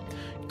 Oklahoma.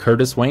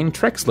 Curtis Wayne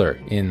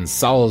Trexler in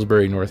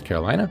Salisbury, North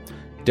Carolina.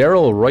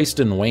 Daryl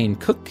Royston Wayne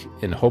Cook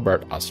in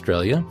Hobart,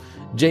 Australia.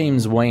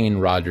 James Wayne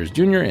Rogers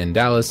Jr. in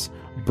Dallas.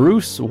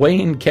 Bruce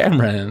Wayne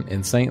Cameron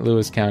in St.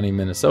 Louis County,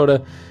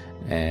 Minnesota.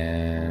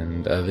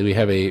 And we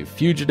have a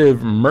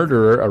fugitive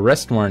murderer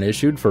arrest warrant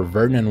issued for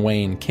Vernon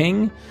Wayne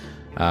King.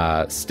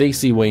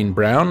 Stacy Wayne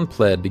Brown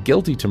pled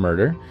guilty to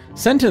murder.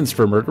 Sentenced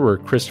for murder were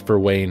Christopher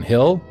Wayne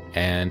Hill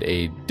and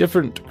a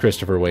different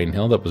Christopher Wayne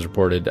Hill that was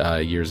reported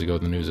years ago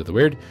in the News of the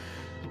Weird.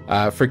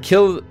 For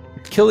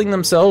killing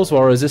themselves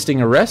while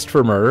resisting arrest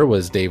for murder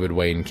was David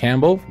Wayne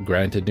Campbell,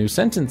 granted new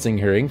sentencing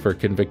hearing for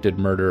convicted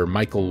murderer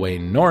Michael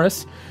Wayne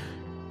Norris.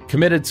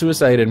 Committed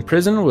suicide in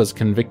prison was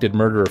convicted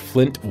murderer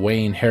Flint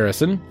Wayne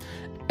Harrison.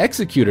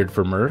 Executed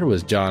for murder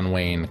was John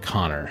Wayne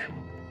Connor.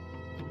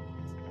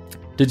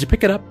 Did you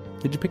pick it up?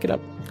 Did you pick it up?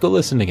 Go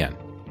listen again.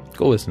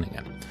 Go listen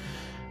again.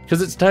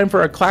 Because it's time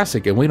for our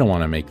classic, and we don't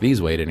want to make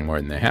these wait any more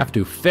than they have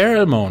to.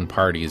 Pheromone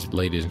parties,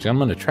 ladies and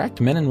gentlemen, attract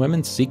men and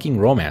women seeking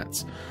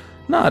romance.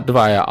 not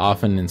via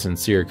often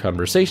insincere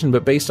conversation,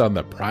 but based on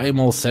the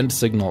primal scent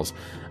signals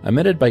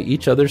emitted by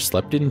each other's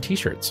slept-in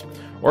t-shirts.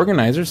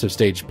 Organizers have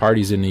staged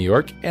parties in New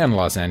York and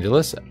Los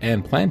Angeles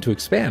and plan to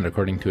expand,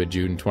 according to a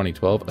June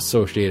 2012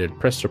 Associated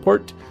Press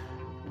report.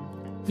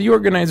 The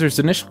organizers'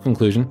 initial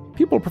conclusion: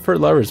 people prefer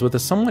lovers with a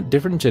somewhat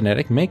different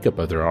genetic makeup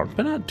of their own,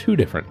 but not too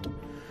different.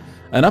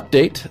 An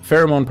update: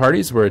 pheromone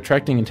parties were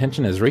attracting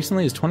attention as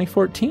recently as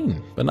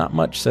 2014, but not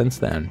much since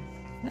then.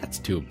 That's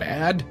too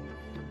bad.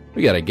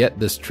 We gotta get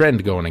this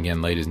trend going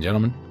again, ladies and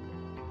gentlemen.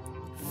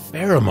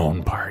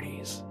 Pheromone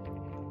parties.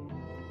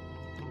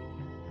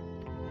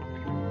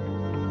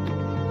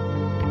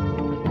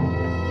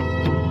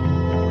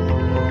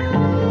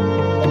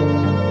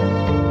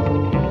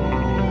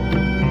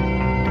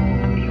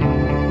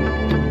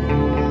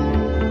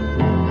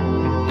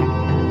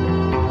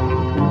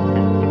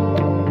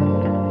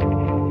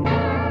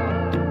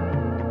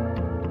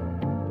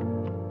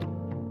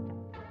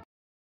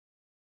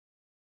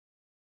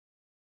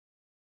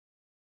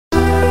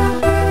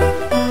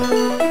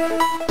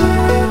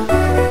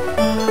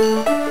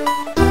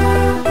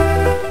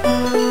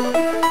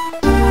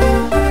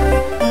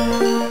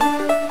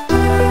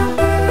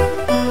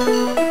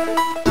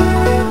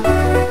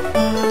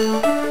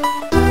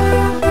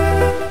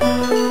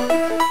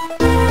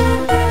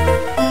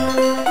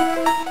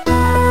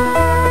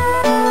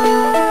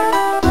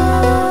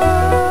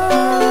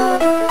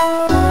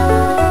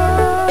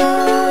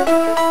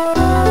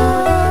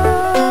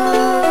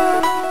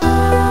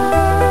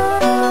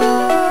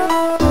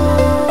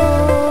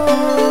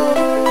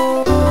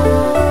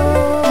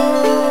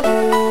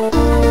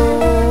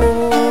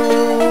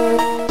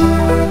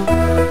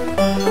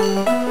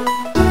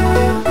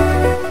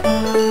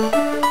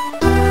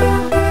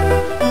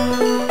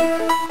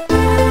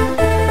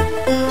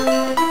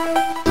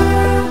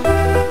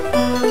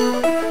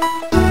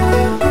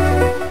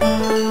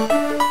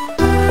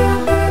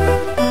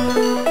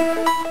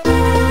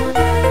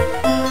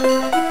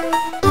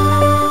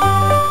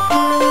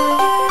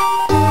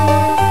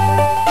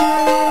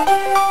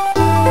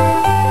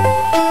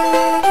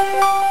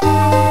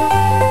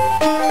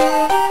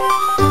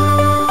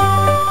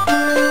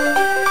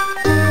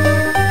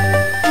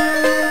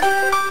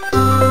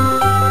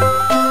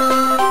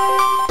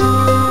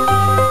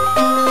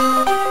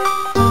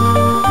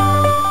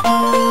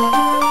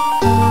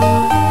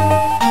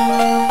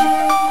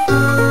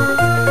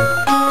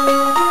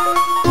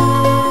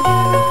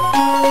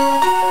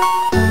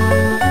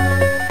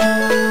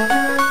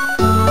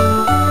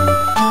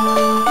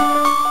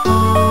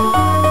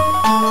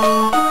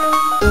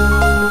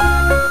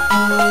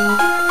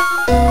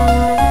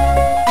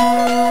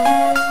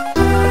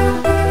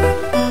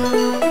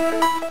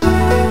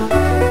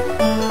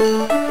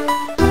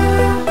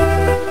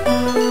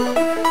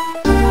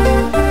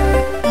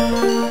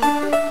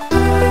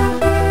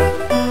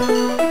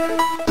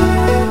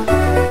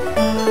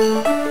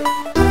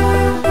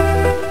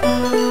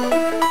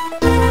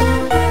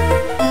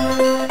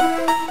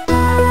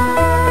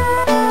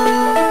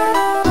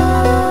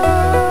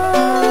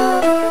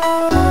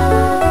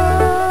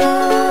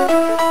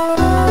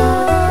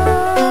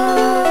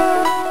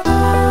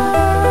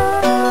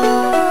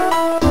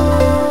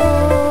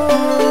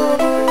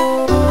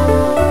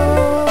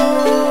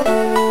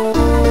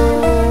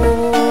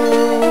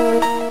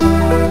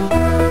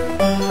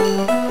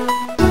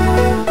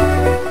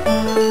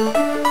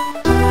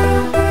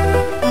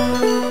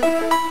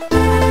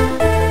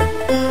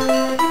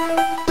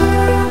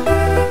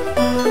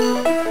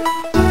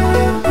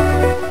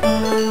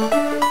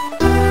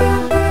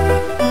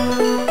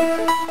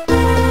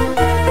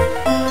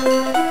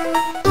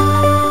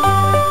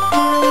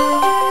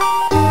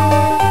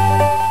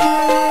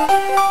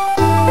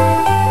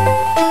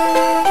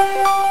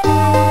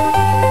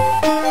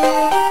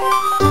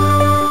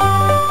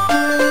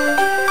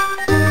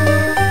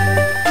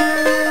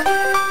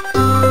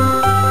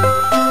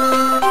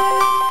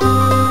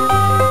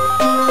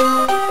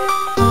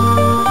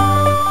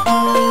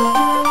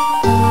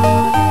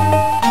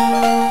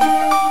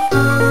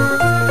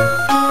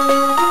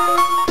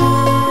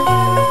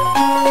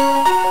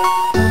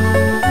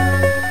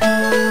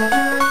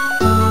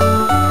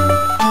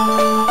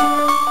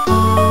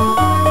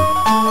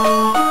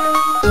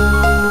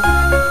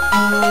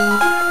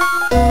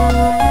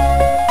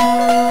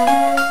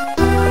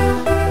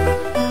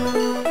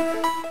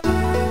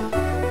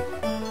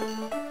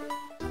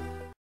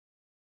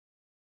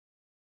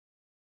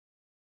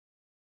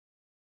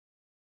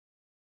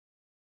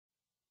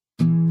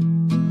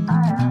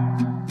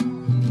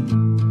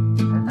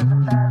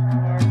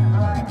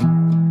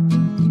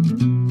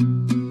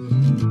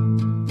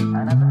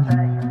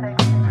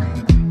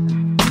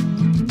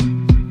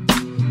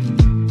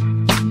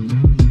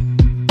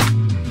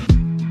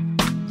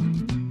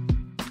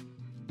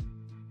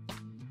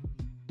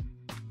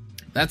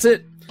 That's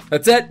it.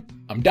 That's it.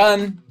 I'm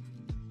done.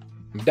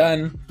 I'm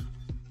done.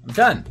 I'm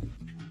done.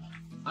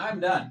 I'm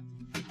done.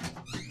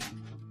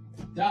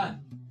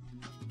 Done.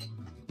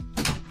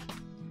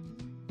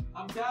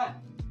 I'm done.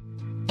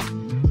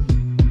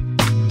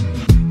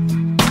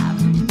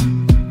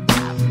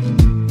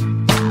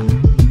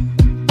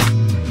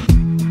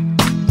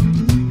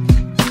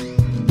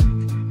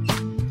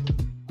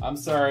 I'm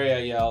sorry I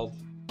yelled.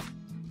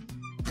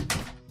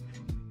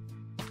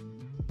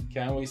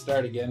 Can we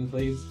start again,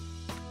 please?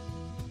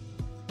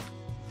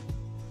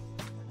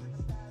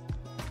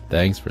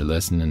 Thanks for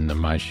listening to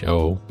my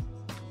show.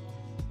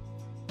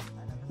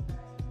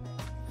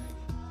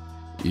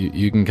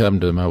 You can come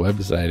to my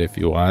website if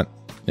you want.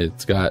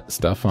 It's got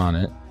stuff on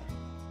it.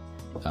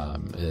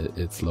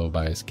 It's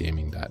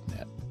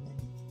lowbiasgaming.net.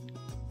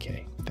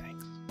 Okay,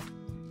 thanks.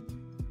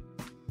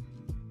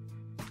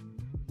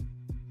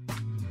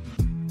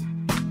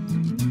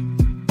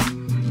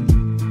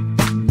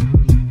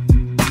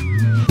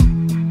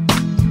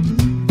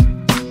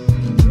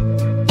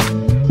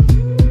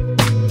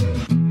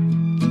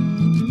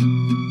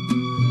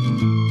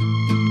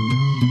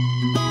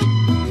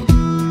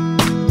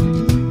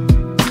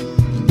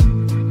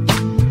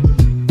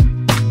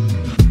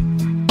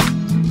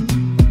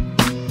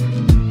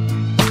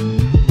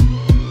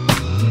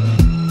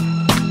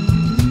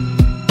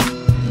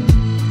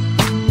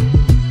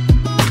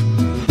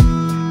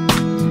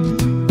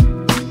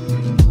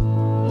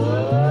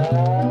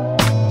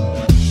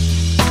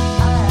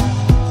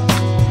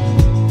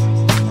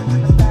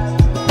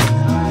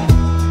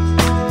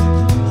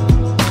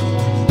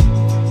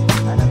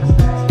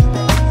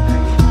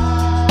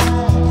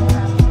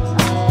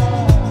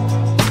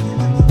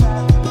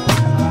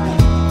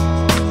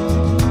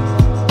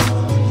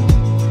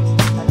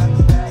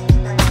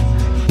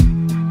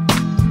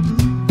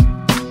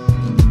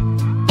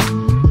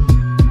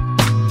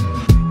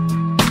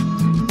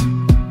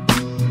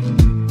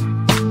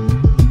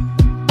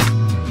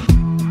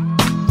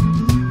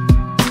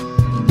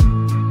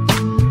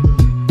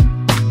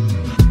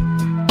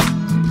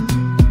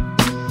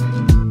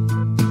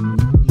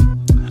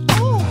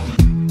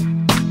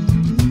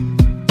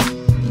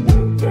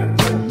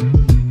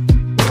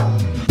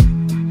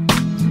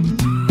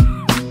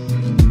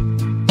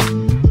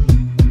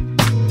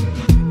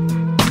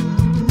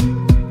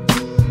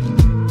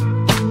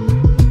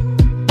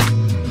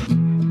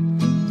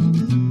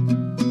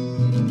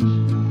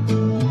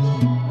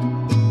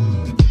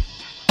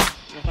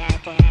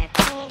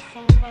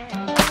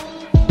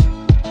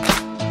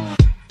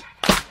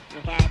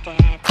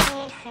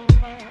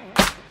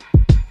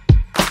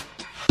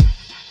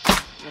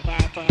 You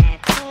got to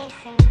have peace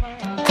in the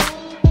world.